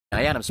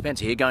Hey, Adam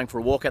Spencer here, going for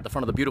a walk out the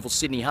front of the beautiful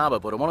Sydney Harbour,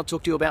 but I want to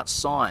talk to you about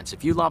science.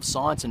 If you love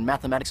science and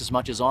mathematics as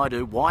much as I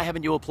do, why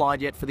haven't you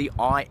applied yet for the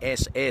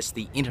ISS,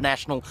 the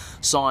International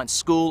Science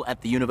School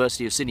at the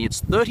University of Sydney?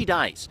 It's 30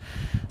 days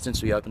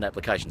since we opened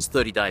applications.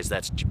 30 days,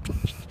 that's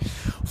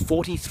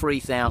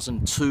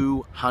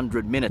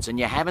 43,200 minutes, and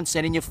you haven't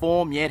sent in your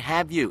form yet,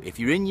 have you? If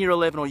you're in Year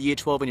 11 or Year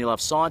 12 and you love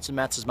science and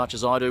maths as much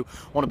as I do,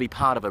 want to be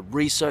part of a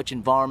research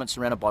environment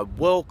surrounded by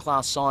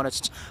world-class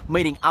scientists,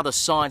 meeting other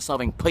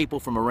science-loving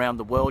people from around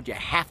the world, you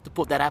have to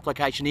put that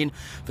application in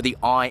for the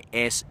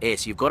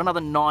ISS. You've got another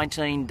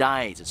 19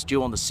 days. It's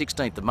due on the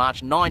 16th of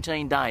March.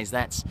 19 days,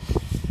 that's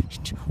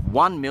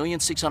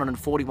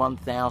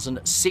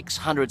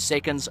 1,641,600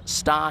 seconds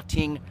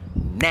starting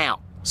now.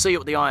 See you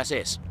at the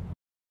ISS.